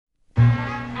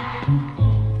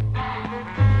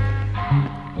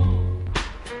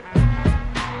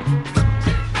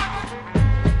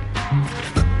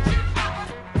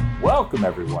welcome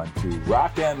everyone to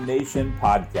Rock M Nation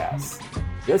Podcast.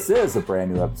 This is a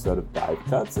brand new episode of Dive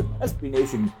Cuts, an SB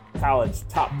Nation College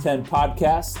Top 10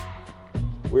 podcast.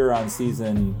 We're on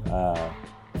season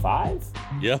 5?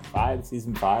 Yeah.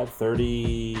 Season 5,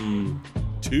 32.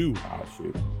 Oh,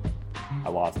 shoot. I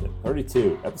lost it.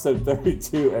 32, episode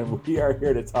 32, and we are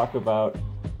here to talk about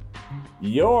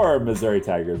your Missouri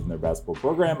Tigers and their basketball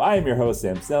program. I am your host,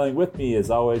 Sam Snelling. With me, as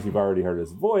always, you've already heard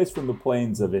his voice from the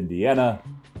plains of Indiana,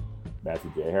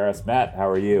 Matthew J. Harris. Matt, how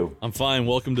are you? I'm fine.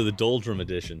 Welcome to the Doldrum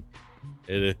edition.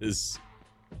 It's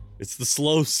the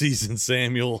slow season,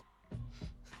 Samuel.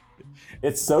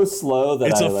 It's so slow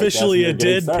that it's officially a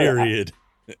dead period.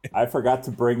 I forgot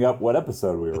to bring up what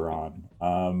episode we were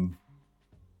on.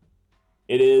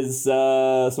 It is,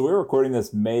 so we're recording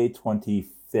this May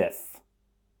 25th.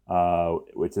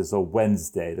 Which is a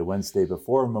Wednesday, the Wednesday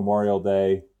before Memorial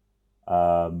Day.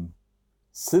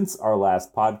 Since our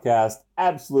last podcast,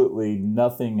 absolutely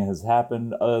nothing has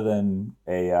happened other than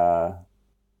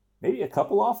maybe a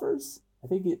couple offers. I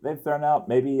think they've thrown out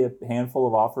maybe a handful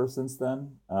of offers since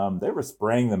then. They were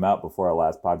spraying them out before our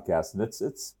last podcast, and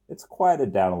it's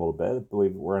quieted down a little bit. I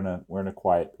believe we're in a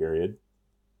quiet period.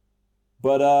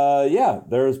 But yeah,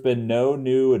 there's been no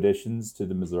new additions to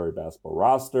the Missouri basketball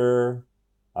roster.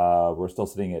 We're still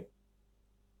sitting at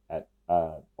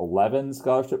 11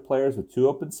 scholarship players with 2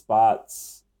 open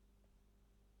spots.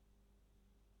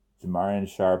 Jamarian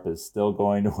Sharp is still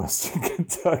going to Western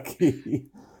Kentucky.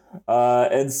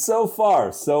 And so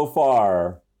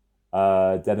far,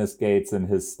 Dennis Gates and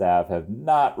his staff have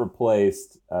not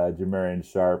replaced Jamarian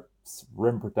Sharp's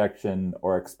rim protection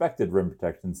or expected rim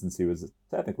protection, since he was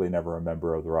technically never a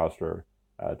member of the roster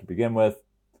to begin with.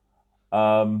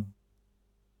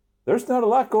 There's not a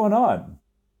lot going on.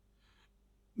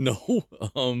 No,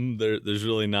 there's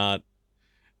really not.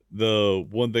 The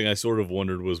one thing I sort of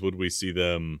wondered was, would we see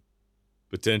them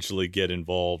potentially get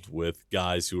involved with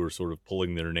guys who are sort of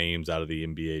pulling their names out of the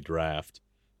NBA draft?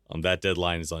 That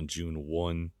deadline is on June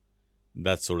 1.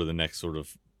 That's sort of the next sort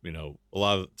of, a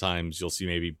lot of times you'll see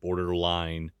maybe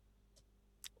borderline,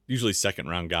 usually second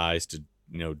round guys to,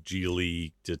 G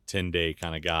League to 10-day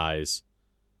kind of guys,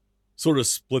 sort of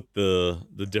split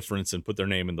the difference and put their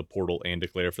name in the portal and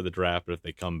declare for the draft. But if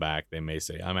they come back, they may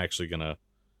say, I'm actually going to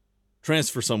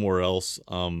transfer somewhere else.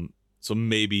 So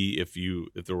maybe if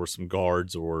there were some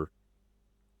guards or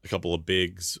a couple of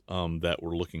bigs that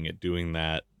were looking at doing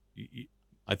that,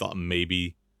 I thought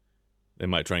maybe they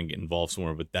might try and get involved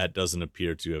somewhere, but that doesn't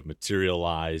appear to have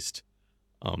materialized.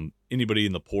 Anybody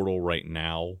in the portal right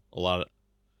now, a lot of,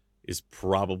 is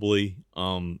probably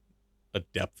a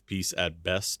depth piece at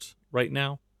best right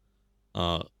now.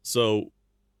 So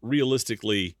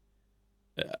realistically,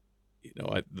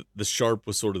 the Sharp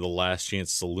was sort of the last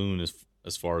chance saloon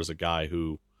as far as a guy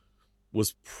who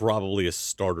was probably a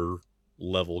starter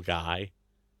level guy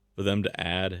for them to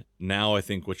add. Now I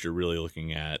think what you're really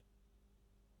looking at,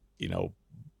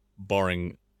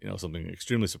 barring, something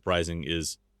extremely surprising,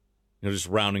 is, just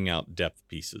rounding out depth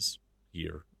pieces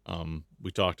here.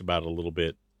 We talked about it a little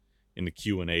bit in the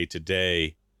Q&A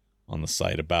today on the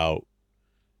site about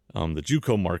the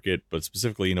JUCO market, but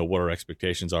specifically, what our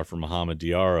expectations are for Mohamed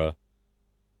Diarra.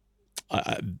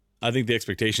 I think the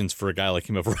expectations for a guy like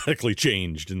him have radically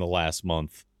changed in the last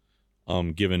month,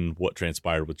 given what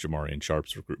transpired with Jamarian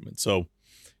Sharp's recruitment. So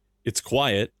it's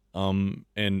quiet, and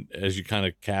as you kind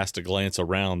of cast a glance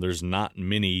around, there's not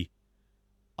many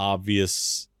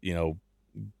obvious,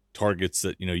 targets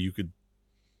that, you could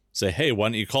say, hey, why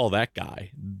don't you call that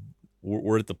guy?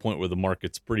 We're at the point where the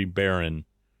market's pretty barren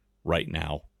right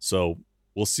now. So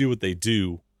we'll see what they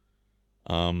do.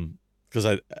 Because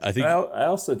I think I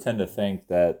also tend to think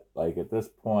that, like, at this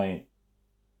point,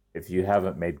 if you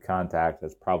haven't made contact,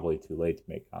 it's probably too late to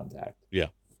make contact. Yeah.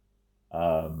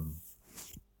 I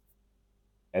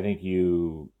think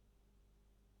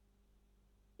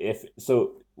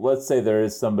let's say there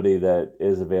is somebody that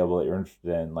is available that you're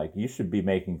interested in, like, you should be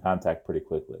making contact pretty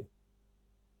quickly.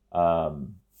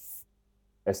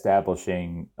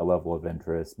 Establishing a level of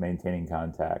interest, maintaining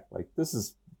contact. Like, this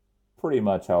is pretty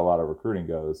much how a lot of recruiting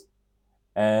goes.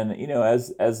 And,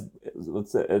 as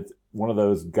let's say it's one of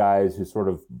those guys who's sort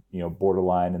of,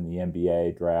 borderline in the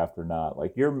NBA draft or not,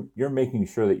 like, you're making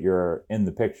sure that you're in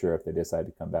the picture if they decide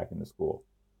to come back into school.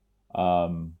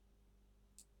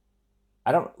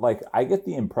 I get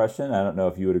the impression, I don't know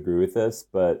if you would agree with this,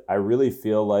 but I really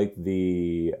feel like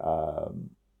the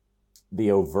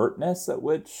overtness at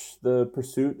which the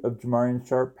pursuit of Jamarian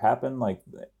Sharp happened, like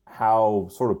how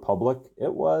sort of public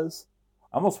it was,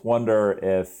 I almost wonder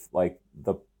if, like,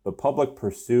 the public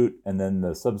pursuit and then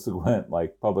the subsequent,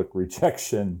 like, public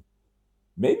rejection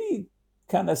maybe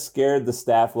kind of scared the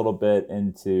staff a little bit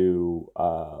into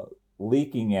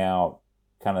leaking out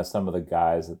kind of some of the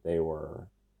guys that they were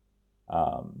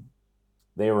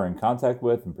in contact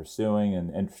with and pursuing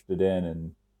and interested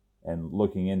in and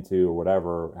looking into, or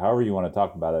whatever, however you want to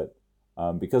talk about it.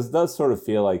 Because it does sort of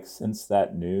feel like since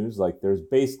that news, like there's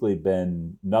basically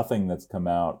been nothing that's come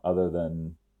out other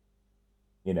than,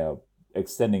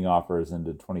 extending offers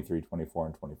into 23, 24,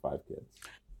 and 25 kids.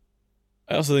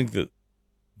 I also think that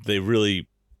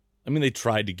they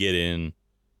tried to get in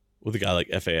with a guy like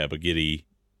F.A. Abogidi,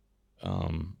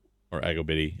 or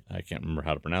Agobidi. I can't remember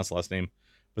how to pronounce the last name,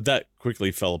 but that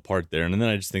quickly fell apart there. And then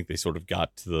I just think they sort of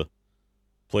got to the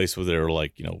place where they're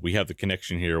like, we have the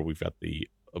connection here. We've got the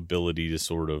ability to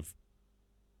sort of,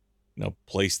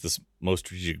 place this most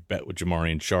strategic bet with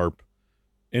Jamarian Sharp.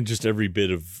 And just every bit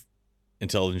of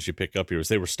intelligence you pick up here is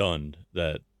they were stunned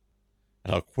at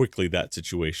how quickly that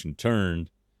situation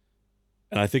turned.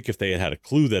 And I think if they had a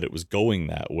clue that it was going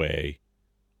that way,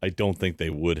 I don't think they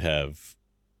would have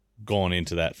gone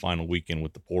into that final weekend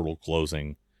with the portal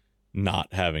closing,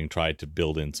 not having tried to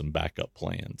build in some backup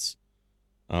plans.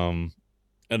 And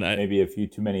maybe a few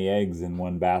too many eggs in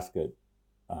one basket.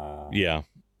 Yeah.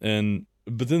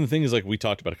 But then the thing is, like we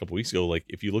talked about a couple weeks ago, like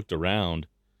if you looked around,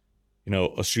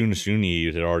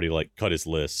 Ashuni had already like cut his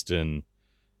list, and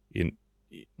Qudus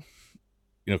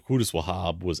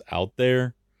Wahab was out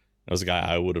there. That was a guy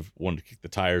I would have wanted to kick the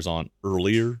tires on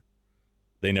earlier.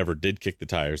 They never did kick the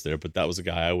tires there, but that was a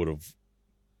guy I would have,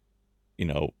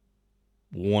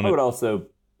 wanted. I would also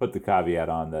put the caveat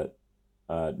on that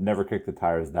never kick the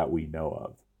tires that we know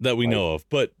of.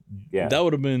 But yeah, that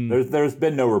would have been. There's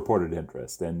been no reported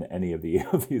interest in any of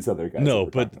these other guys. No,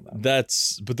 but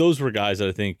those were guys that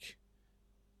I think,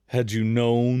 had you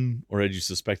known or had you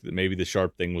suspected that maybe the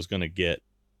Sharp thing was going to get,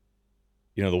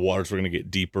 the waters were going to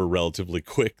get deeper relatively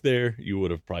quick there, you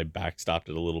would have probably backstopped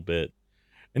it a little bit.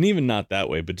 And even not that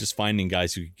way, but just finding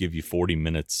guys who could give you 40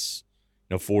 minutes,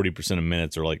 40% of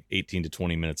minutes, or like 18 to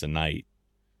 20 minutes a night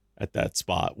at that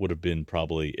spot would have been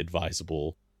probably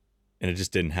advisable. And it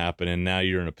just didn't happen. And now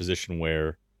you're in a position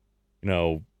where,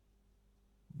 the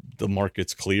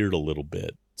market's cleared a little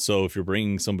bit. So if you're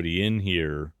bringing somebody in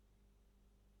here,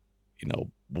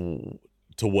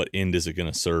 to what end is it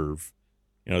going to serve?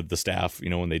 The staff,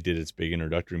 when they did its big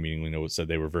introductory meeting, it said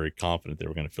they were very confident they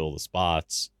were going to fill the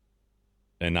spots,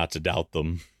 and not to doubt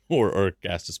them or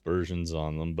cast aspersions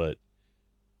on them. But,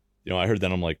 I heard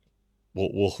that. I'm like,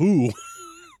 well, who,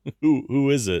 who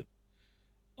is it?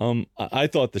 I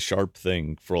thought the Sharp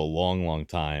thing for a long, long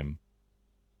time,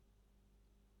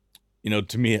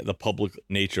 to me, the public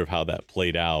nature of how that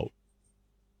played out,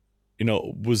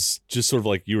 was just sort of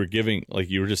like you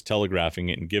were just telegraphing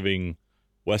it and giving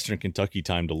Western Kentucky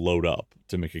time to load up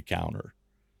to make a counter.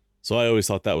 So I always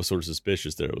thought that was sort of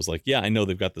suspicious there. It was like, yeah, I know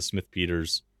they've got the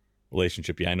Smith-Peters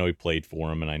relationship. Yeah, I know he played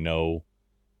for him, and I know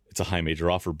it's a high major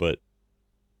offer, but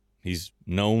he's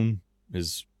known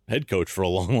his head coach for a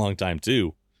long, long time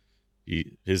too.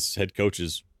 His head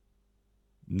coach's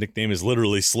nickname is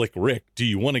literally Slick Rick. Do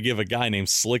you want to give a guy named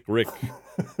Slick Rick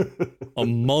a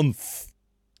month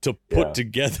to put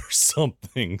together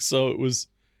something? So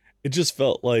it just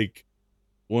felt like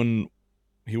when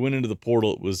he went into the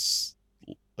portal, it was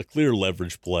a clear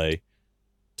leverage play,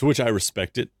 to which I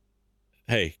respect it.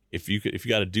 Hey, if you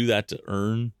got to do that to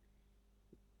earn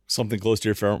something close to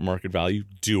your fair market value,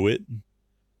 do it.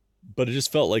 But it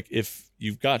just felt like if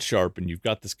you've got Sharp and you've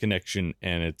got this connection,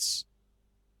 and it's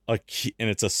a key, and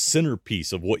it's a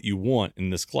centerpiece of what you want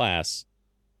in this class,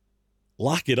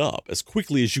 lock it up as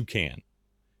quickly as you can.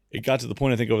 It got to the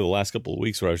point, I think, over the last couple of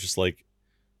weeks where I was just like,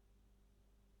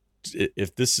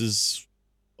 if this is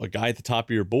a guy at the top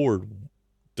of your board,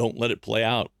 don't let it play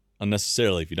out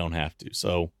unnecessarily if you don't have to.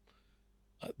 So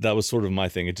that was sort of my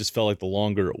thing. It just felt like the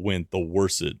longer it went, the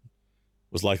worse it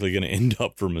was likely going to end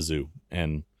up for Mizzou.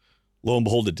 And lo and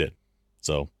behold, it did.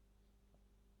 So.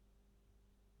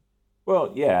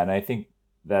 Well, yeah, and I think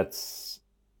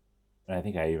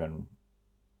I even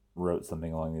wrote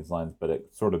something along these lines, but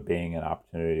it sort of being an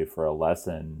opportunity for a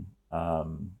lesson,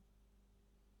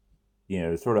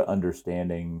 sort of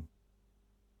understanding,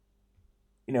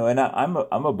 and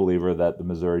I'm a believer that the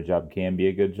Missouri job can be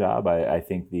a good job. I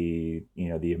think the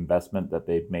investment that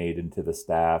they've made into the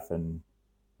staff and,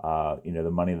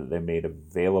 the money that they made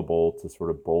available to sort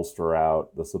of bolster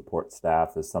out the support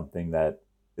staff is something that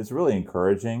is really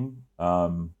encouraging.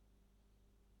 But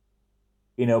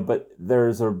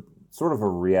there's a sort of a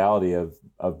reality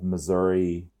of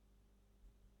Missouri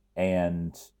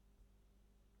and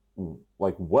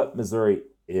like what Missouri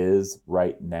is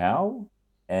right now.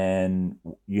 And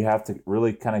you have to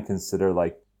really kind of consider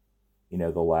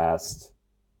the last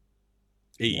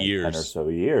 8 10 or years. so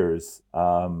years,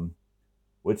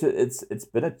 which it's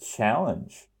been a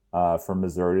challenge for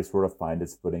Missouri to sort of find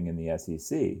its footing in the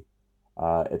SEC.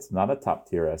 It's not a top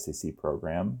tier SEC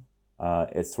program.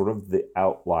 It's sort of the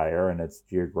outlier in its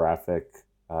geographic,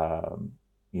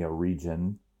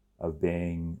 region of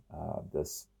being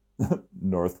this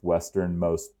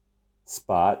northwesternmost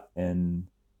spot in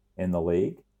the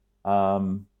league.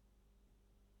 Um,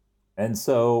 and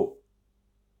so,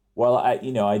 while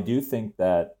I do think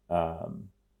that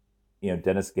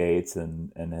Dennis Gates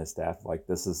and his staff, like,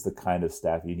 this is the kind of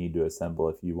staff you need to assemble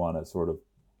if you want to sort of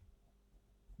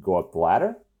go up the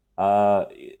ladder. Uh,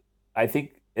 I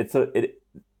think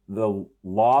the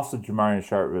loss of Jamarian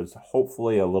Sharp was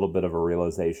hopefully a little bit of a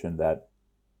realization that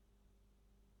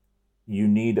you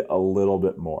need a little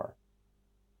bit more.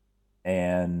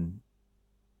 And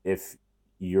if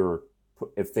you're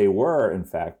if they were in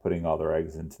fact putting all their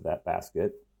eggs into that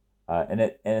basket,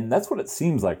 and that's what it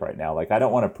seems like right now. Like, I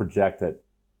don't want to project that,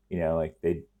 like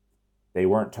they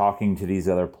weren't talking to these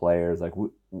other players. Like,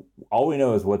 all we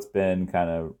know is what's been kind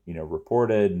of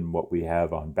reported and what we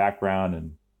have on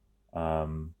background,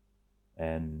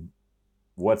 and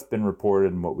what's been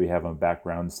reported and what we have on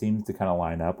background seems to kind of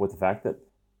line up with the fact that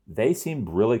they seemed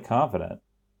really confident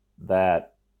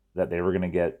that they were going to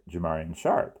get Jamarian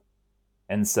Sharp.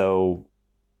 And so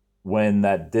when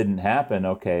that didn't happen,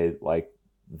 okay, like,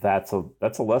 that's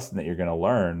a lesson that you're going to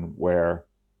learn, where,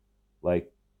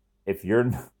 like, if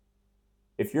you're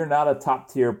if you're not a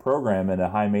top tier program in a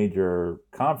high major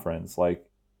conference, like,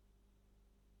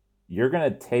 you're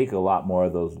going to take a lot more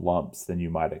of those lumps than you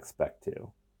might expect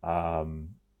to. Um,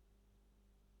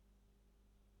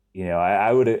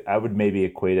 I would maybe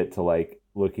equate it to, like,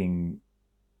 looking,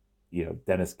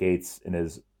 Dennis Gates in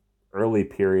his early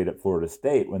period at Florida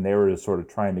State, when they were just sort of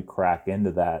trying to crack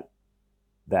into that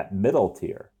middle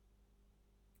tier.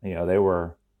 They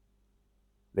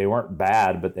weren't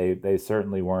bad, but they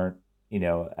certainly weren't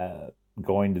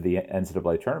going to the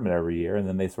NCAA tournament every year, and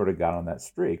then they sort of got on that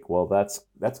streak. Well, that's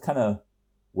kind of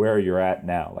where you're at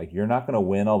now. Like, you're not going to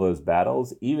win all those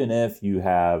battles, even if you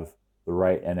have the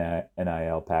right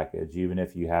NIL package, even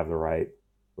if you have the right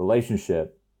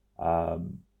relationship.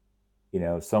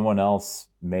 Someone else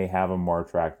may have a more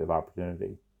attractive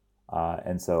opportunity.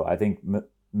 And so I think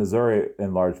Missouri,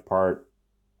 in large part,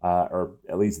 or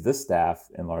at least this staff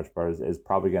in large part, is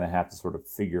probably going to have to sort of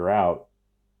figure out,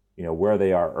 where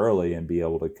they are early, and be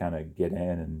able to kind of get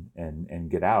in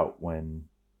and get out when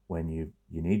you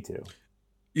need to.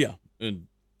 Yeah. And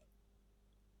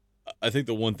I think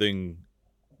the one thing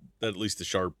that, at least the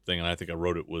Sharp thing, and I think I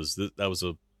wrote it, was that was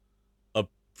a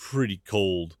pretty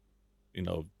cold,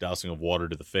 dousing of water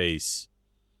to the face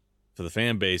for the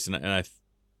fan base. And I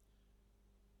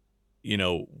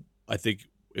think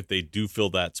if they do fill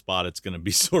that spot, it's going to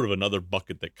be sort of another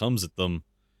bucket that comes at them,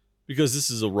 because this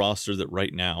is a roster that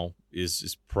right now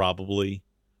is probably,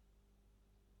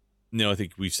 I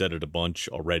think we've said it a bunch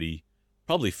already,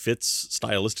 probably fits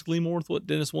stylistically more with what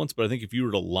Dennis wants. But I think if you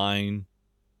were to line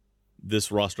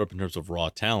this roster up in terms of raw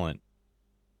talent,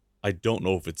 I don't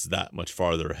know if it's that much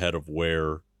farther ahead of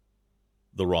where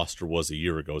the roster was a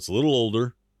year ago. It's a little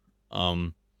older.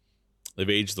 They've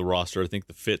aged the roster. I think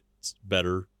the fit's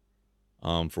better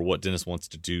for what Dennis wants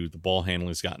to do. The ball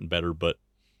handling's gotten better, but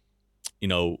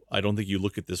I don't think you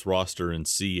look at this roster and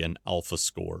see an alpha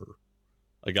scorer,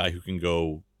 a guy who can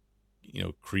go,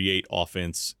 create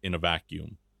offense in a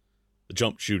vacuum. The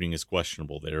jump shooting is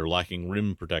questionable. They're lacking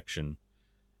rim protection.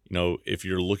 If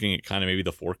you're looking at kind of maybe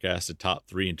the forecasted top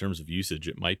three in terms of usage,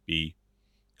 it might be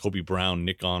Kobe Brown,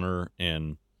 Nick Honor,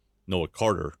 and Noah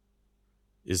Carter.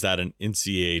 Is that an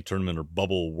NCAA tournament or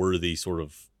bubble worthy sort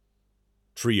of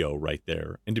trio right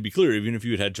there? And to be clear, even if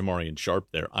you had Jamarian Sharp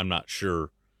there, I'm not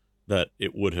sure that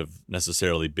it would have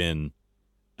necessarily been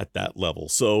at that level.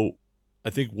 So I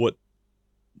think what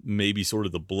maybe sort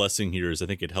of the blessing here is, I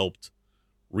think it helped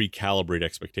recalibrate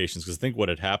expectations, because I think what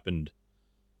had happened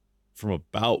from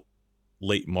about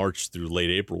late March through late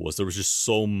April was there was just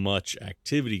so much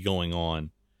activity going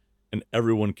on, and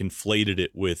everyone conflated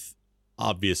it with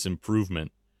obvious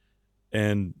improvement.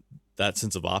 And that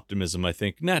sense of optimism, I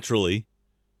think naturally,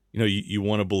 you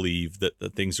want to believe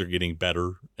that things are getting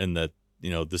better, and that,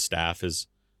 the staff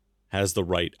has the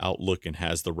right outlook and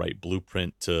has the right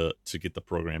blueprint to get the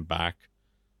program back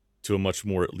to a much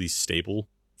more at least stable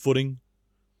footing.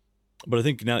 But I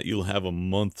think now that you'll have a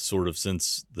month sort of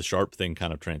since the Sharp thing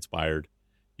kind of transpired,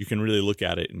 you can really look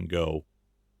at it and go,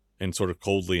 and sort of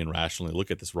coldly and rationally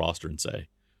look at this roster and say,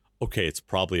 okay, it's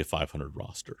probably a 500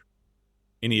 roster.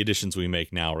 Any additions we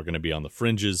make now are going to be on the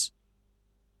fringes.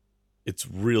 It's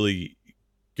really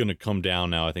going to come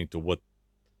down now, I think, to what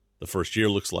the first year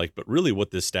looks like, but really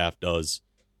what this staff does,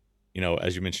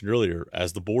 as you mentioned earlier,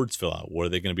 as the boards fill out, what are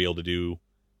they going to be able to do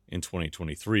in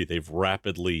 2023? They've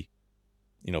rapidly,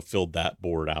 filled that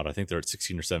board out. I think they're at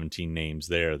 16 or 17 names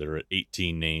there. They're at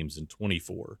 18 names in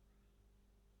 24.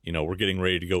 We're getting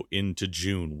ready to go into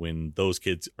June when those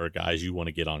kids are guys you want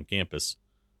to get on campus.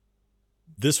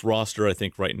 This roster, I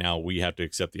think right now we have to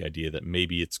accept the idea that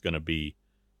maybe it's going to be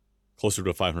closer to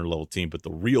a 500 level team, but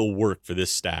the real work for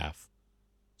this staff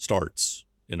starts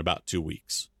in about 2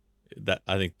 weeks.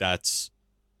 I think that's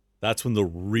when the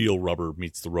real rubber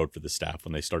meets the road for the staff,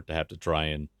 when they start to have to try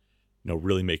and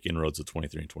really make inroads with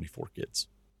 23 and 24 kids.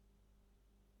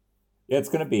 Yeah, it's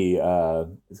going to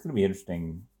be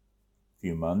interesting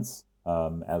few months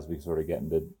as we sort of get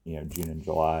into June and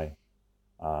July,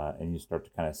 and you start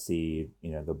to kind of see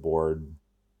the board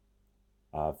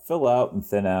fill out and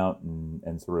thin out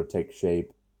and sort of take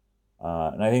shape.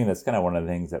 And I think that's kind of one of the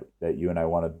things that you and I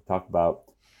wanted to talk about,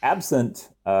 absent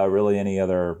really any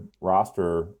other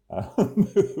roster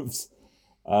moves.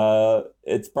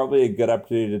 It's probably a good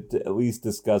opportunity to at least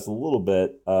discuss a little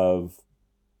bit of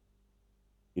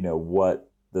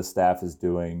what the staff is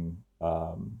doing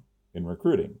in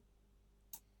recruiting.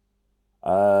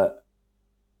 I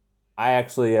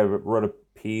actually wrote a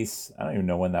piece, I don't even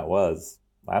know when that was,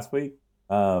 last week,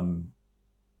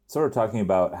 sort of talking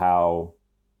about how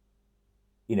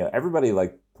everybody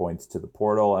points to the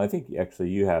portal, and I think actually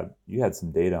you had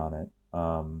some data on it.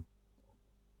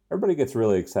 Everybody gets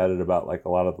really excited about a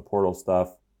lot of the portal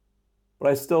stuff, but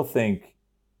I still think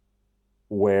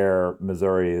where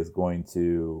Missouri is going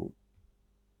to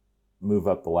move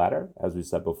up the ladder, as we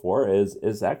said before,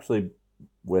 is actually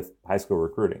with high school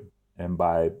recruiting, and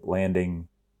by landing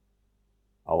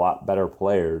a lot better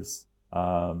players,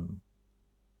 and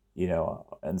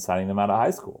signing them out of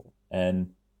high school.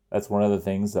 And that's one of the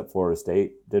things that Florida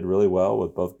State did really well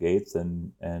with both Gates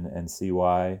and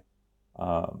CY,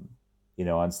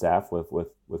 on staff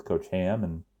with Coach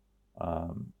Ham,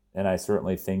 and I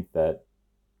certainly think that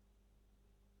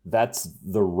that's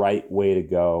the right way to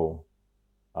go,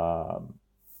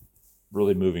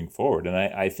 really moving forward. And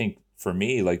I think for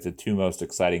me, the two most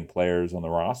exciting players on the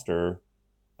roster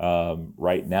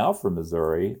right now for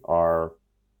Missouri are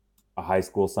a high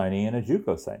school signee and a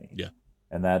JUCO signee. Yeah.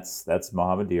 And that's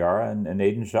Mohamed Diarra and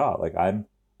Aiden Shaw. I'm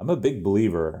a big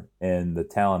believer in the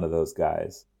talent of those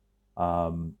guys.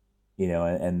 And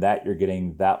that you're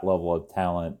getting that level of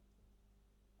talent.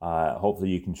 Hopefully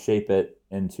you can shape it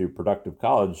into productive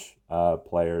college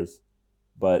players.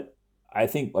 But I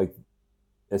think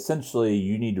essentially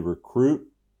you need to recruit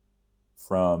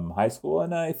from high school,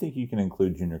 and I think you can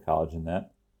include junior college in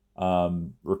that.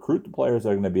 Recruit the players that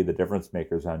are going to be the difference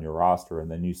makers on your roster,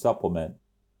 and then you supplement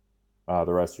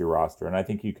the rest of your roster. And I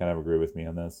think you kind of agree with me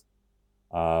on this.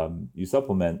 You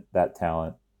supplement that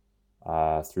talent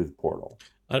through the portal.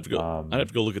 I'd have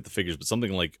to go look at the figures, but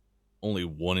something like only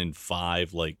 1 in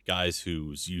 5 guys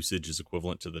whose usage is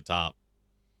equivalent to the top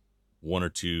 1 or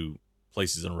 2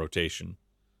 places in a rotation.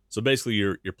 So basically,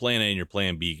 your plan A and your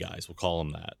plan B guys, we'll call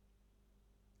them that.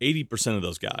 80% of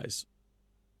those guys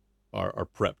are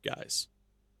prep guys.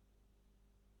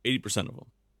 80% of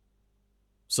them.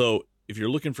 So if you're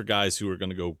looking for guys who are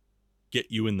going to go get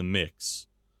you in the mix,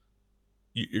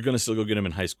 you're going to still go get them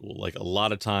in high school. A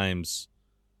lot of times,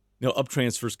 up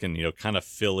transfers can, kind of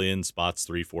fill in spots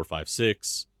 3, 4, 5,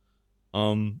 6.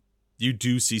 You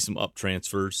do see some up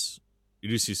transfers. You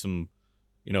do see some,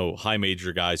 high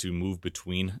major guys who move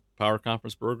between power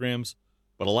conference programs.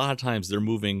 But a lot of times they're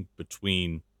moving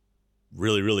between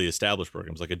really, really established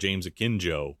programs. Like a James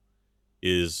Akinjo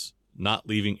is not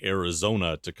leaving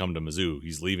Arizona to come to Mizzou.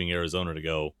 He's leaving Arizona to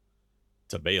go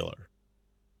to Baylor.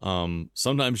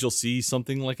 Sometimes you'll see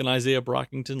something like an Isaiah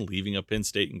Brockington leaving a Penn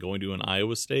State and going to an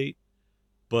Iowa State.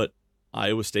 But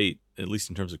Iowa State, at least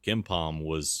in terms of KenPom,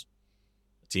 was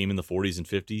a team in the 40s and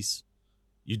 50s.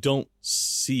 You don't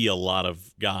see a lot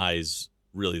of guys,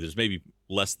 really. There's maybe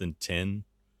less than 10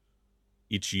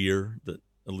 each year, that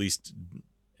at least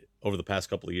over the past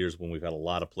couple of years when we've had a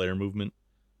lot of player movement,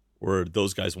 where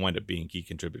those guys wind up being key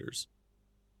contributors.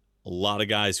 A lot of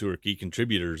guys who are key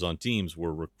contributors on teams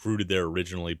were recruited there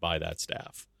originally by that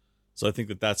staff. So I think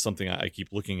that that's something I keep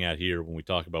looking at here when we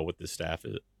talk about what this staff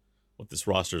is, what this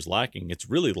roster is lacking. It's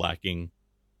really lacking,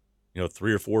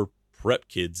 3 or 4 prep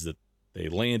kids that they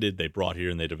landed, they brought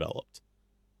here, and they developed.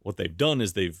 What they've done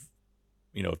is they've,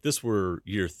 if this were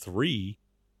year 3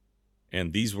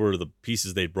 and these were the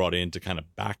pieces they brought in to kind of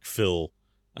backfill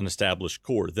an established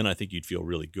core, then I think you'd feel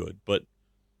really good. But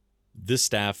this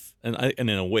staff, and in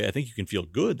a way, I think you can feel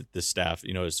good that this staff,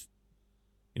 has,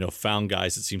 found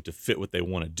guys that seem to fit what they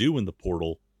want to do in the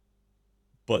portal.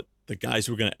 But the guys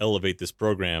who are going to elevate this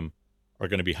program are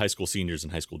going to be high school seniors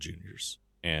and high school juniors.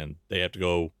 And they have to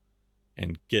go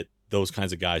and get those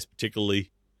kinds of guys,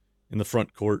 particularly in the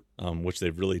front court, which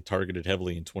they've really targeted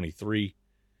heavily in 23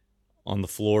 on the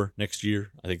floor next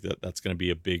year. I think that's going to be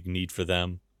a big need for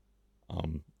them.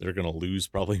 They're going to lose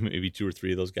probably maybe 2 or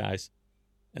 3 of those guys.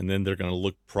 And then they're going to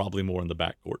look probably more in the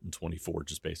backcourt in 24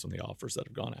 just based on the offers that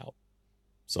have gone out.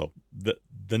 So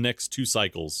the next 2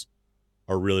 cycles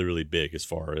are really, really big as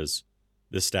far as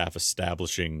this staff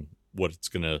establishing what it's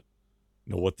going to,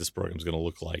 what this program is going to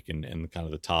look like and kind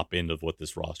of the top end of what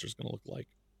this roster is going to look like.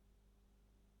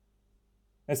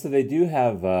 And so they do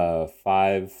have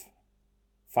five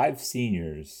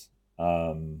seniors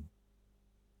on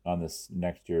this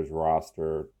next year's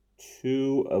roster,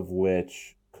 2 of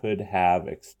which could have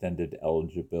extended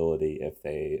eligibility if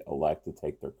they elect to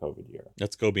take their COVID year.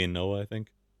 That's Kobe and Noah, I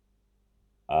think.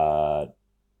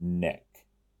 Nick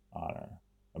Honor.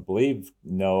 I believe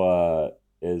Noah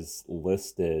is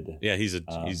listed. Yeah, he's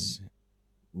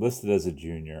listed as a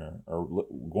junior, or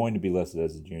going to be listed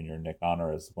as a junior. Nick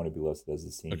Honor is going to be listed as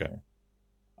a senior.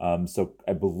 Okay. So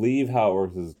I believe how it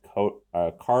works is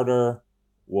Carter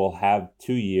will have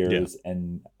 2 years,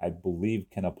 and I believe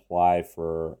can apply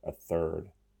for a third.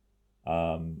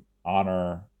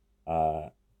 Honor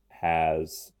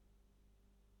has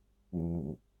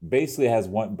basically has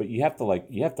one, but you have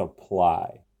to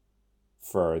apply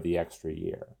for the extra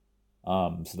year.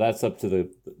 So that's up to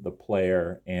the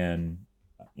player and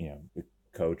the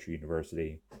coach or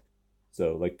university.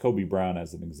 So like Kobe Brown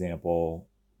as an example,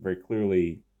 very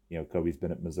clearly, Kobe's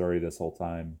been at Missouri this whole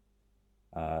time.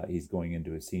 He's going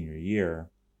into his senior year,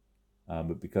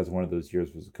 but because one of those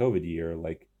years was a COVID year,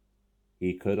 like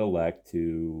he could elect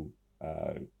to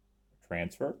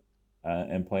transfer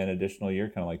and play an additional year,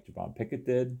 kind of like Javon Pickett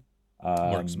did.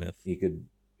 Mark Smith. He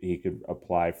could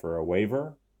apply for a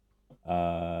waiver,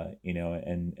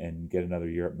 and get another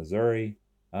year at Missouri,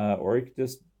 or he could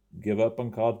just give up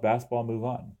on college basketball and move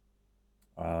on.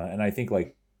 And I think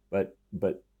but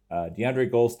DeAndre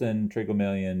Golston, Trey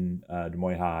Gomillion,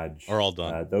 Demoy Hodge are all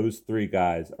done. Those 3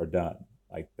 guys are done.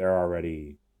 Like they're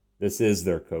already. This is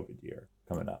their COVID year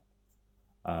coming up.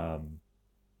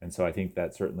 And so I think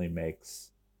that certainly makes.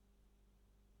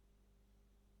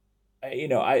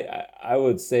 I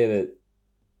would say that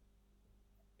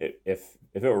if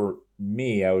it were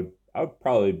me, I would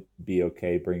probably be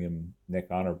okay bringing Nick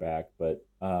Honor back, but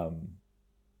I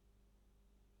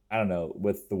don't know,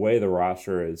 with the way the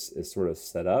roster is sort of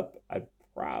set up, I'd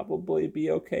probably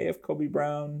be okay if Kobe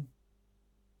Brown,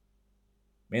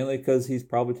 mainly because he's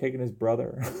probably taking his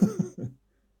brother.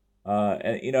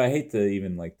 And I hate to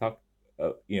even talk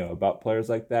about players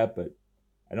like that, but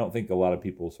I don't think a lot of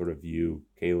people sort of view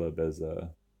Caleb as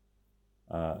a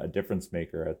difference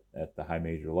maker at the high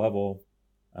major level.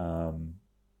 And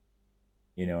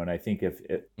I think if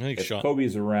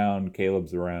Kobe's around,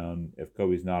 Caleb's around. If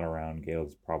Kobe's not around,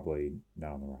 Caleb's probably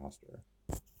not on the roster.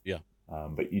 Yeah.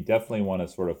 But you definitely want to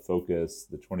sort of focus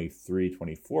the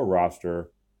 23-24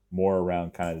 roster more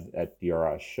around kind of at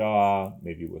DRS Shaw,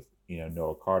 maybe with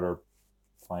Noah Carter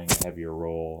playing a heavier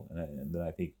role, and then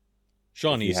I think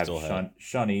Sean East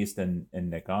Sean East and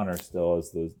Nick Honor still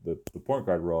as the point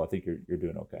guard role. I think you're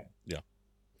doing okay. Yeah,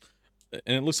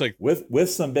 and it looks like with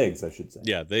some bigs, I should say.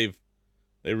 Yeah, they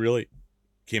really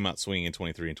came out swinging in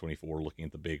 23 and 24, looking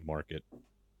at the big market.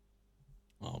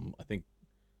 I think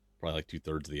probably like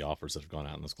 2/3 of the offers that have gone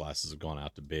out in those classes have gone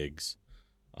out to bigs.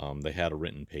 They had a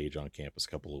written page on campus a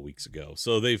couple of weeks ago,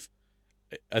 so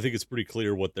I think it's pretty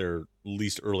clear what they're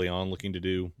least early on looking to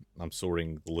do. I'm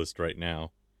sorting the list right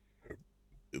now.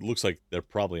 It looks like they're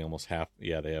probably almost half.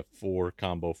 Yeah, they have 4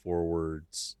 combo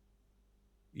forwards.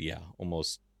 Yeah,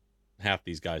 almost half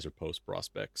these guys are post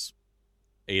prospects.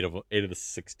 8 of the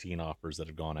 16 offers that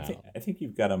have gone out. I think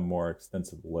you've got a more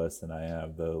extensive list than I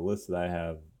have. The list that I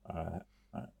have,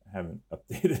 I haven't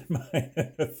updated mine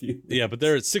in a few weeks. Yeah, but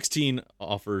there are 16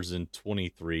 offers in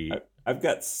 23. I've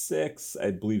got 6,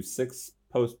 I believe 6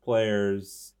 post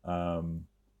players,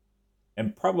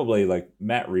 and probably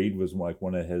Matt Reed was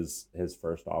one of his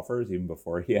first offers even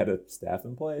before he had a staff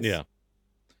in place. Yeah.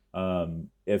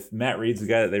 If Matt Reed's the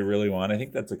guy that they really want, I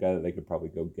think that's a guy that they could probably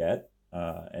go get.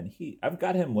 And I've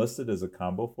got him listed as a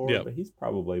combo forward, but he's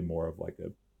probably more of a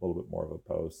little bit more of a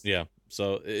post. Yeah.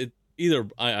 So they're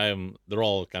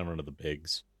all kind of under the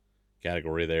bigs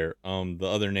category there. The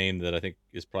other name that I think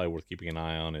is probably worth keeping an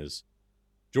eye on is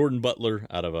Jordan Butler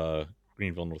out of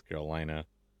Greenville, North Carolina.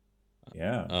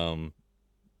 Yeah.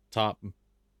 Top,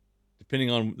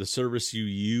 depending on the service you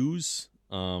use,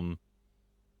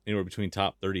 anywhere between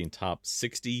top 30 and top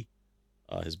 60.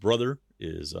 His brother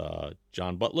is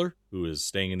John Butler, who is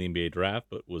staying in the NBA draft,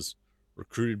 but was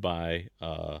recruited by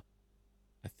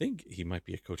I think he might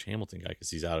be a Coach Hamilton guy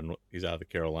because he's out of the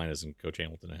Carolinas, and Coach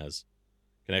Hamilton has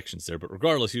connections there. But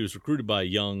regardless, he was recruited by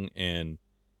Young and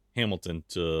Hamilton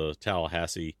to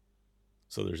Tallahassee,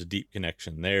 so there's a deep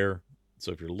connection there.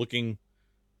 So if you're looking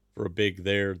for a big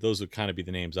there, those would kind of be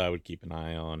the names I would keep an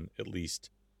eye on, at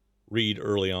least read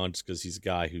early on, just because he's a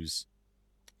guy who's,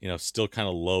 still kind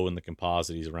of low in the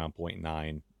composite. He's around 0.9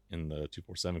 in the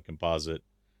 247 composite.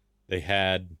 They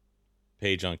had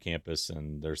Page on campus,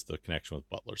 and there's the connection with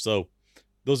Butler. So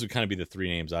those would kind of be the three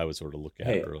names I would sort of look at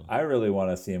early. I really want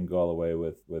to see him go all the way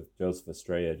with Joseph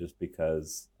Estrella, just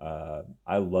because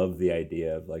I love the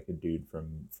idea of like a dude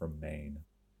from Maine.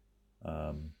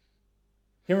 Can't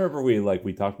remember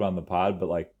we talked about in the pod, but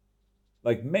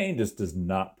like Maine just does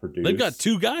not produce. They've got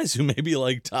two guys who may be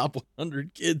like top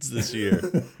 100 kids this year.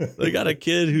 They got a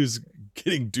kid who's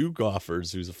getting Duke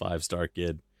offers, who's a 5-star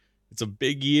kid. It's a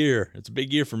big year. It's a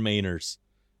big year for Mainers.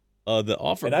 The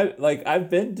offer, and I've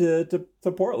been to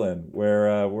Portland, where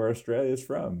Australia's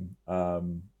from.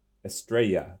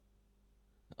 Estrella.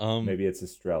 Maybe it's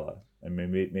Estrella, and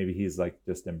maybe he's like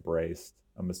just embraced.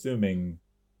 I'm assuming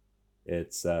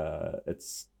it's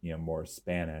more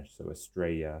Spanish, so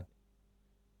Estrella.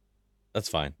 That's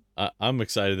fine. I'm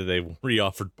excited that they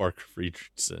re-offered Parker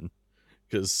Friedrichsen,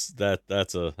 because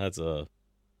that's a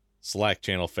Slack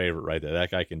channel favorite right there.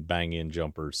 That guy can bang in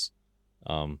jumpers.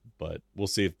 But we'll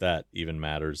see if that even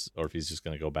matters, or if he's just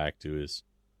going to go back to his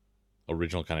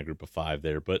original kind of group of 5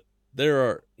 there. But there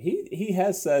are he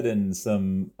has said in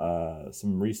some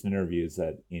recent interviews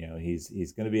that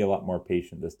he's going to be a lot more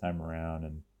patient this time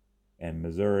around, and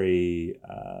Missouri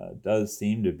does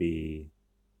seem to be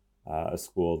a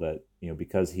school that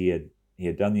because he had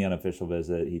done the unofficial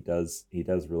visit, he does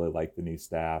really like the new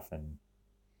staff, and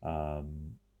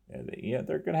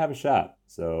they're gonna have a shot.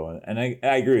 So, and I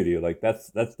agree with you. Like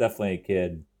that's definitely a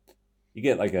kid. You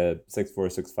get like a 6'4",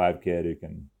 6'5" kid who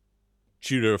can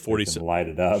shoot at a 40, light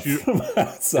it up.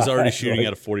 He's already shooting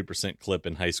at a 40% clip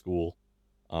in high school.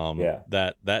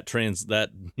 That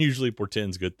usually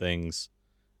portends good things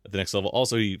at the next level.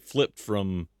 Also, he flipped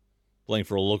from playing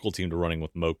for a local team to running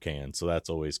with Mocan, so that's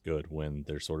always good when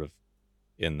they're sort of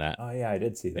in that. Oh yeah, I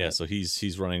did see that. Yeah, so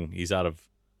he's running. He's out of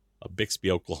Bixby,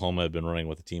 Oklahoma, had been running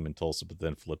with a team in Tulsa, but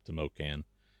then flipped to Mocan.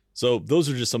 So those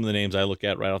are just some of the names I look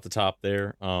at right off the top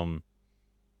there. Then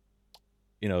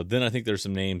I think there's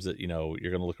some names that, you're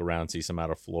going to look around, see some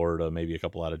out of Florida, maybe a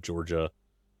couple out of Georgia.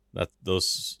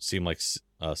 Those seem like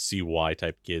CY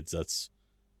type kids. That's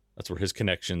where his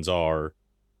connections are.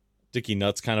 Dickie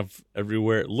Nutt's kind of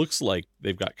everywhere. It looks like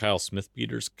they've got Kyle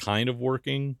Smith-Peters kind of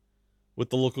working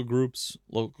with the local groups,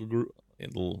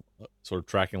 sort of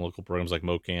tracking local programs like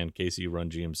Mocan, KC Run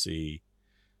GMC,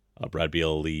 Brad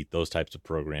Beal Elite, those types of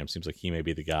programs. Seems like he may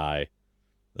be the guy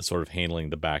that's sort of handling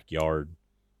the backyard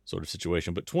sort of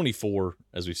situation. But 24,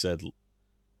 as we've said,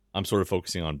 I'm sort of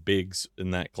focusing on bigs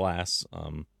in that class.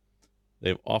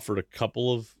 They've offered a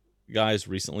couple of guys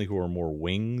recently who are more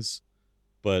wings,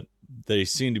 but they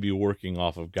seem to be working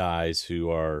off of guys who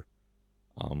are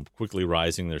quickly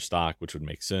rising their stock, which would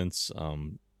make sense.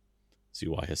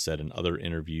 CY has said in other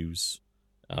interviews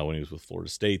when he was with Florida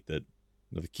State that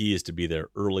the key is to be there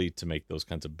early to make those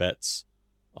kinds of bets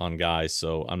on guys.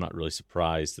 So I'm not really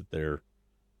surprised that they're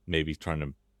maybe trying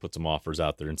to put some offers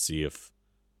out there and see if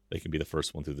they can be the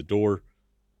first one through the door.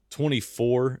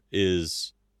 24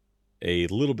 is a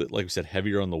little bit, like we said,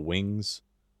 heavier on the wings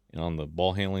and on the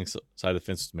ball handling side of the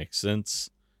fence, which makes sense.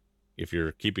 If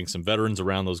you're keeping some veterans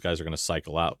around, those guys are going to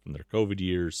cycle out from their COVID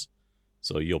years.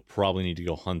 So you'll probably need to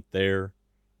go hunt there.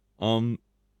 The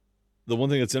one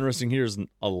thing that's interesting here is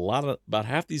about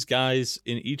half these guys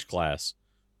in each class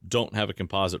don't have a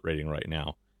composite rating right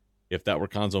now. If that were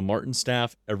Conzo Martin's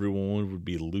staff, everyone would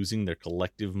be losing their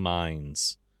collective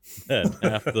minds. And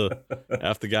half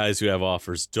the guys who have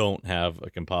offers don't have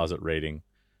a composite rating.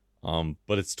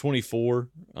 But it's 24,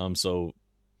 so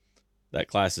that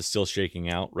class is still shaking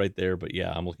out right there. But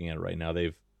yeah, I'm looking at it right now.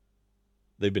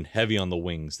 They've been heavy on the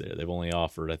wings there. They've only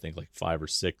offered, I think, like 5 or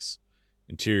 6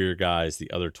 interior guys.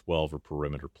 The other 12 are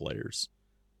perimeter players.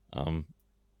 And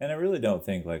I really don't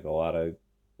think like a lot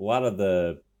of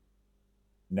the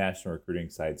national recruiting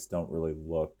sites don't really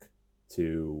look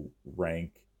to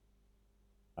rank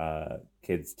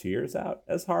kids 2 years out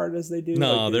as hard as they do.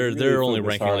 No, like, they're really only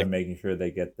ranking hard like on making sure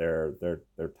they get their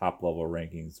top level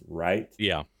rankings right.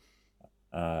 Yeah.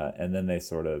 And then they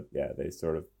sort of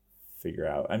figure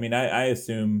out. I mean, I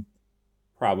assume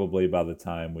probably by the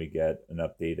time we get an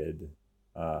updated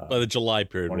by the July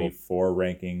period 24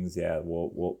 rankings, yeah,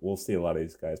 we'll see a lot of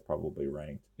these guys probably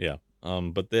ranked. Yeah.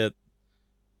 But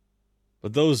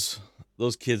those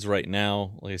kids right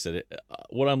now, like I said,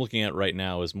 what I'm looking at right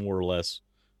now is more or less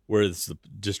where it's the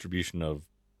distribution of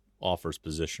offers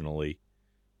positionally.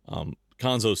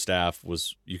 Conzo staff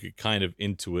was, you could kind of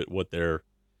intuit what their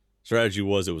strategy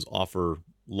was. It was offer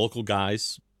local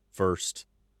guys first.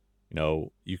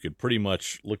 You could pretty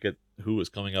much look at who was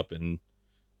coming up in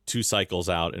 2 cycles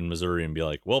out in Missouri and be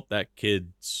like, well, that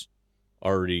kid's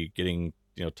already getting,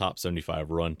 top 75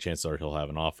 run. Chances are he'll have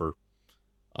an offer.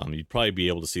 You'd probably be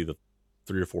able to see the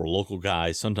 3 or 4 local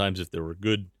guys. Sometimes if there were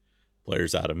good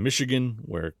players out of Michigan,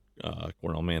 where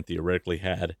Cornell Man theoretically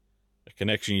had a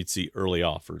connection, you'd see early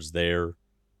offers there.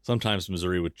 Sometimes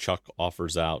Missouri would chuck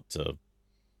offers out to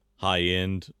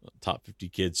high-end top 50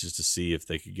 kids just to see if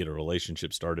they could get a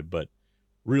relationship started. But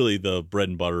really the bread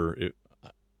and butter,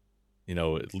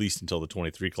 at least until the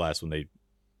 23 class when they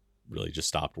really just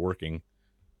stopped working,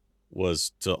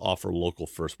 was to offer local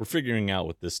first. We're figuring out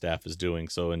what this staff is doing.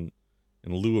 So in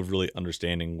lieu of really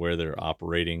understanding where they're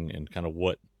operating and kind of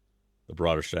what the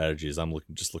broader strategy is, I'm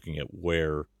looking at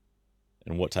where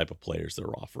and what type of players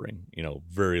they're offering,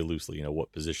 very loosely,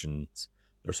 what positions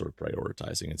they're sort of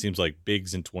prioritizing. It seems like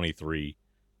bigs in 23,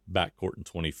 backcourt in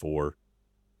 24,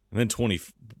 and then 20.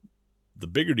 The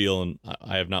bigger deal, and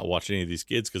I have not watched any of these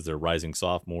kids because they're rising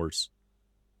sophomores,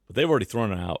 but they've already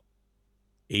thrown out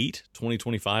 8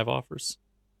 2025 offers.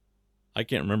 I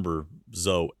can't remember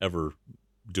Zoe ever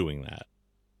doing that,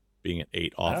 being at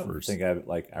 8 offers. I don't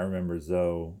think I remember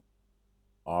Zoe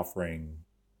offering,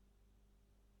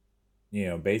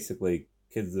 basically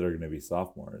kids that are going to be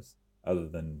sophomores, other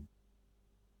than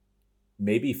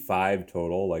maybe 5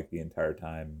 total, like the entire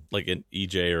time. Like an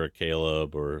EJ or a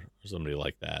Caleb or somebody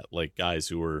like that, like guys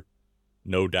who were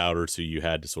no doubters who you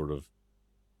had to sort of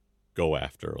go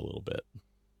after a little bit.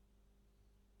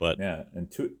 But yeah,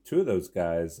 and two of those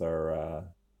guys are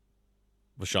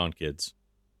Vashon kids.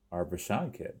 Are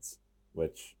Vashon kids,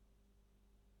 which,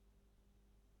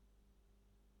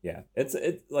 yeah, it's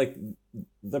like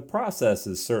the process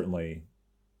is certainly,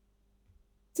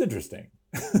 it's interesting.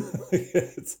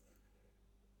 It's,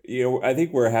 I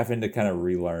think we're having to kind of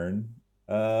relearn,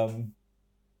 how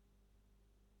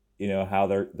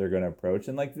they're going to approach,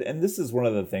 and this is one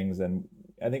of the things, and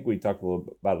I think we talked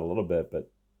about it a little bit,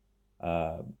 but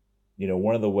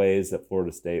one of the ways that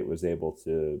Florida State was able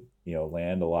to,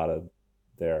 land a lot of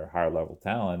their higher level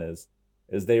talent is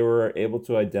they were able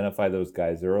to identify those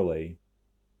guys early,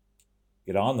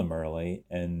 get on them early,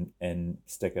 and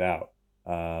stick it out.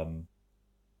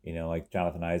 Like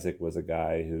Jonathan Isaac was a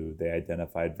guy who they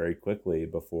identified very quickly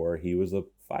before he was a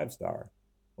 5-star.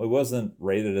 Well, he wasn't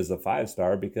rated as a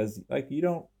 5-star because you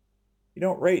don't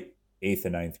rate 8th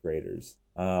and 9th graders,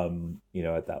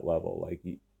 at that level.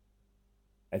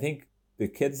 I think the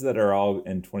kids that are all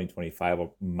in 2025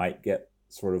 might get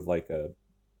sort of like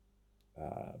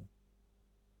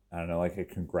I don't know, like a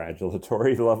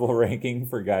congratulatory level ranking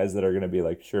for guys that are going to be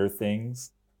like sure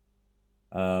things.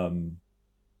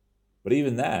 But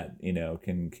even that,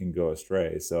 can go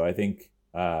astray. So I think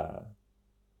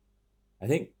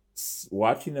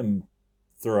watching them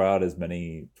throw out as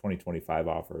many 2025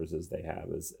 offers as they have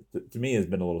is, to me, has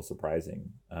been a little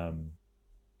surprising.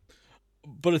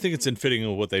 But I think it's in fitting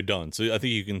of what they've done. So I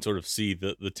think you can sort of see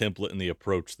the template and the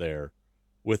approach there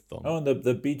with them. Oh, and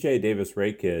the BJ Davis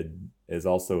Ray kid is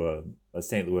also a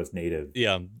St. Louis native.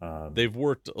 Yeah, they've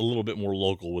worked a little bit more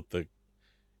local with the.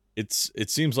 It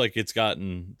seems like it's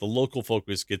gotten, the local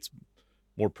focus gets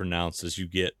more pronounced as you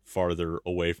get farther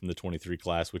away from the 23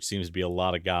 class, which seems to be a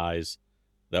lot of guys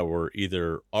that were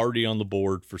either already on the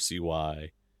board for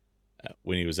CY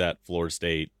when he was at Florida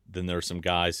State. Then there are some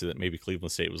guys that maybe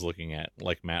Cleveland State was looking at,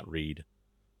 like Matt Reed.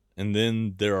 And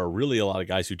then there are really a lot of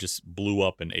guys who just blew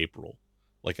up in April,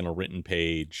 like in a Renton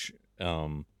Page,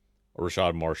 or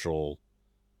Rashad Marshall,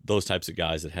 those types of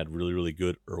guys that had really, really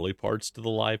good early parts to the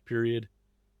live period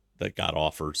that got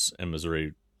offers, and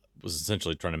Missouri was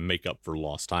essentially trying to make up for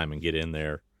lost time and get in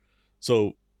there.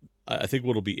 So I think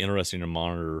what'll be interesting to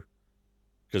monitor,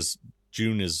 because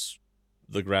June is,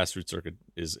 the grassroots circuit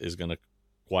is going to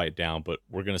quiet down, but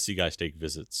we're going to see guys take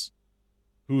visits.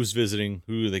 Who's visiting?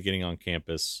 Who are they getting on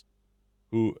campus?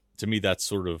 Who, to me, that's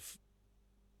sort of,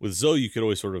 with Zoe, you could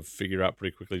always sort of figure out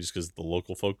pretty quickly just because the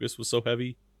local focus was so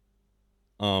heavy.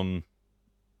 But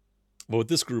with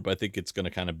this group, I think it's going to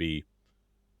kind of be,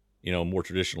 more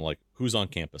traditional, like who's on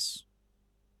campus.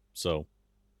 So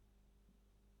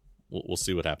we'll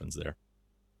see what happens there.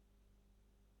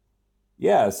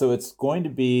 Yeah, so it's going to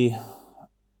be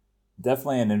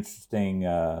definitely an interesting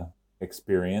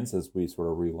experience as we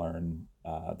sort of relearn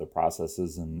the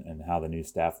processes and how the new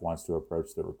staff wants to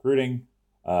approach the recruiting.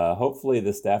 Hopefully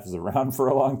the staff is around for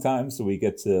a long time so we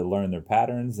get to learn their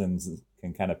patterns and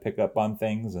can kind of pick up on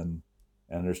things and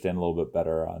understand a little bit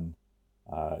better on,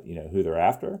 who they're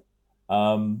after.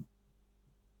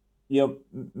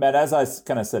 Matt, as I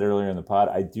kind of said earlier in the pod,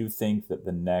 I do think that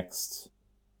the next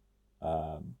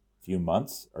few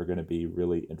months are going to be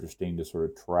really interesting to sort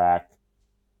of track,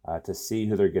 to see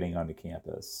who they're getting onto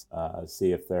campus,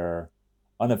 see if they're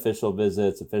unofficial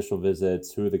visits, official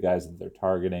visits, who are the guys that they're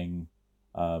targeting.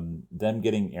 Them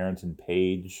getting Arrington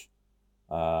Page,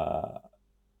 onto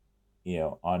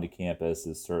campus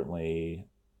is certainly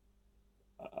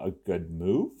a good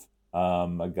move.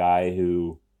 A guy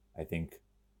who I think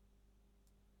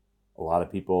a lot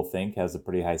of people think has a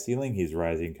pretty high ceiling. He's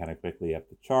rising kind of quickly up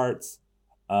the charts.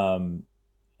 And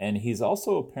he's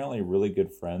also apparently really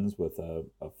good friends with a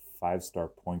 5-star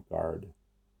point guard.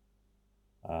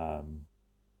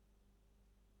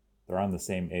 They're on the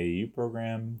same AAU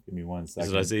program. Give me 1 second.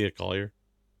 Is it Isaiah Collier?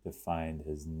 To find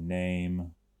his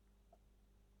name.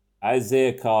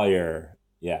 Isaiah Collier.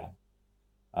 Yeah.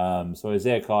 So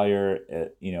Isaiah Collier,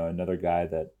 another guy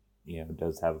that,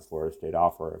 does have a Florida State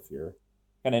offer if you're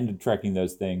kind of into tracking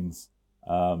those things.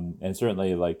 And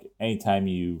certainly, like, anytime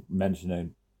you mention a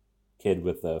kid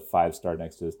with a 5-star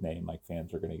next to his name, like,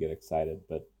 fans are going to get excited.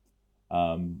 But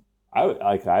I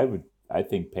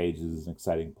think Page is an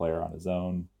exciting player on his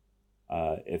own.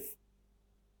 If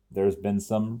there's been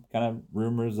some kind of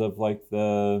rumors of like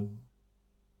the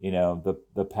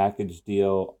package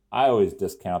deal, I always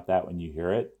discount that when you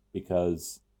hear it,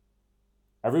 because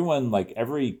everyone, like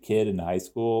every kid in high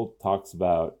school talks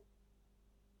about,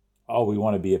 oh, we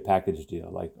want to be a package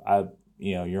deal. Like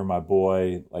you're my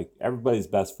boy, like everybody's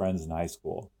best friends in high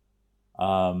school.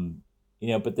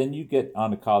 But then you get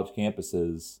onto college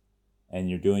campuses and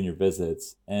you're doing your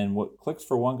visits, and what clicks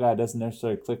for one guy doesn't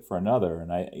necessarily click for another. And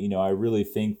I really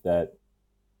think that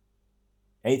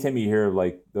anytime you hear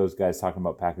like those guys talking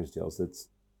about package deals, it's,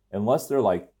 unless they're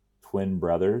like twin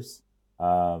brothers,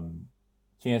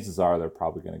 chances are they're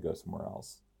probably going to go somewhere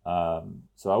else.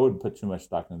 So I wouldn't put too much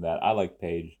stock into that. I like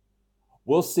Page.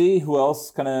 We'll see who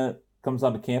else kind of comes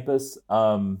onto campus.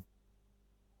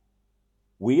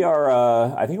 We are,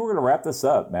 I think we're going to wrap this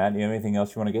up, Matt. You have anything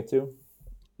else you want to get to?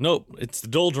 Nope, it's the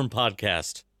Doldrum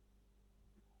Podcast.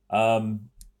 I'm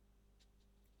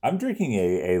drinking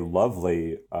a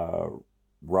lovely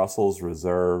Russell's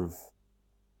Reserve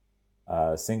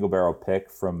single barrel pick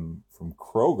from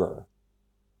Kroger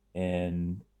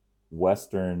in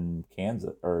Western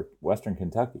Kansas or Western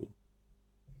Kentucky.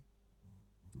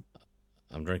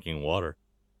 I'm drinking water.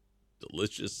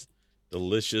 Delicious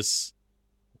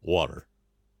water.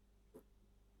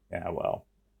 Yeah, well,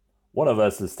 one of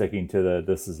us is sticking to the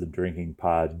 "this is a drinking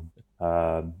pod"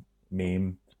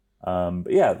 meme.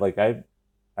 But yeah, like I'm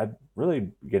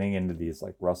really getting into these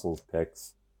like Russell's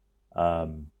picks. They're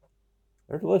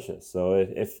delicious. So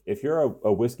if you're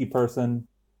a whiskey person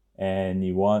and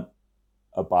you want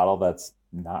a bottle that's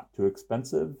not too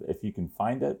expensive, if you can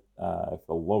find it, if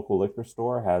a local liquor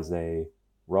store has a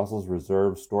Russell's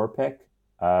Reserve store pick,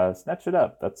 snatch it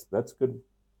up. That's good.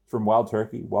 It's from Wild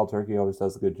Turkey. Wild Turkey always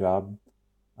does a good job.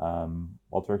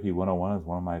 Wild Turkey 101 is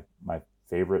one of my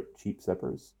favorite cheap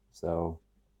sippers. So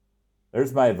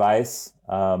there's my advice.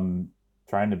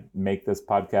 Trying to make this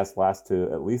podcast last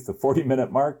to at least the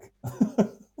 40-minute mark.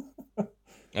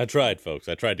 I tried, folks.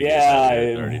 I tried to get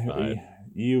it down to 35.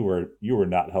 You were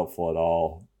not helpful at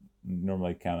all.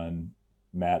 Normally count on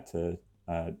Matt to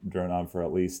drone on for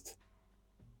at least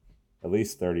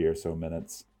 30 or so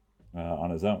minutes on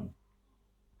his own.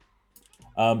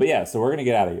 But yeah, so we're gonna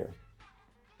get out of here.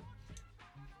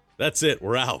 That's it.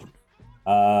 We're out.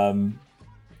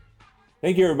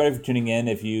 Thank you, everybody, for tuning in.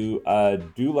 If you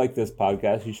do like this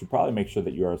podcast, you should probably make sure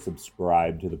that you are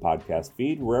subscribed to the podcast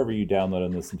feed wherever you download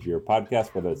and listen to your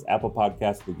podcast, whether it's Apple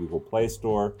Podcasts, the Google Play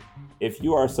Store. If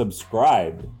you are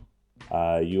subscribed,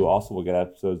 you also will get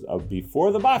episodes of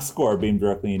Before the Box Score beamed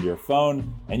directly into your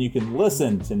phone, and you can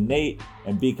listen to Nate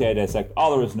and BK dissect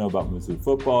all there is to know about Mizzou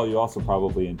football. You also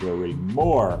probably enjoy reading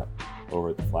more over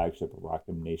at the flagship of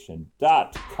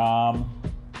Rock'emNation.com.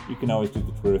 You can always do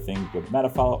the Twitter thing. Give Matt a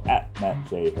follow at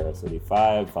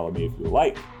MattJHarris85. Follow me if you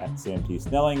like at Sam T.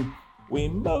 Snelling. We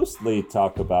mostly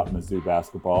talk about Mizzou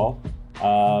basketball.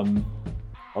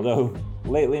 Although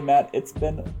lately, Matt, it's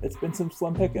been some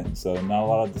slim pickings, so not a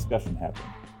lot of discussion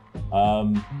happening.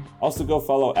 Also go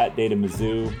follow at Data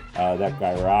Mizzou. That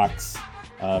guy rocks.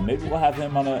 Maybe we'll have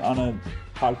him on a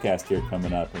podcast here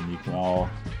coming up, and you can all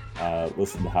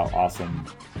listen to how awesome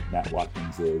Matt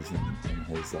Watkins is and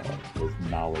his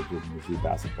knowledge of Mizzou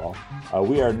basketball.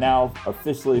 We are now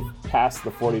officially past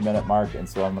the 40-minute mark, and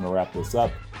so I'm going to wrap this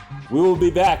up. We will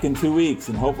be back in 2 weeks,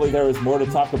 and hopefully there is more to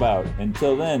talk about.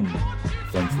 Until then,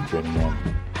 thanks for tuning in.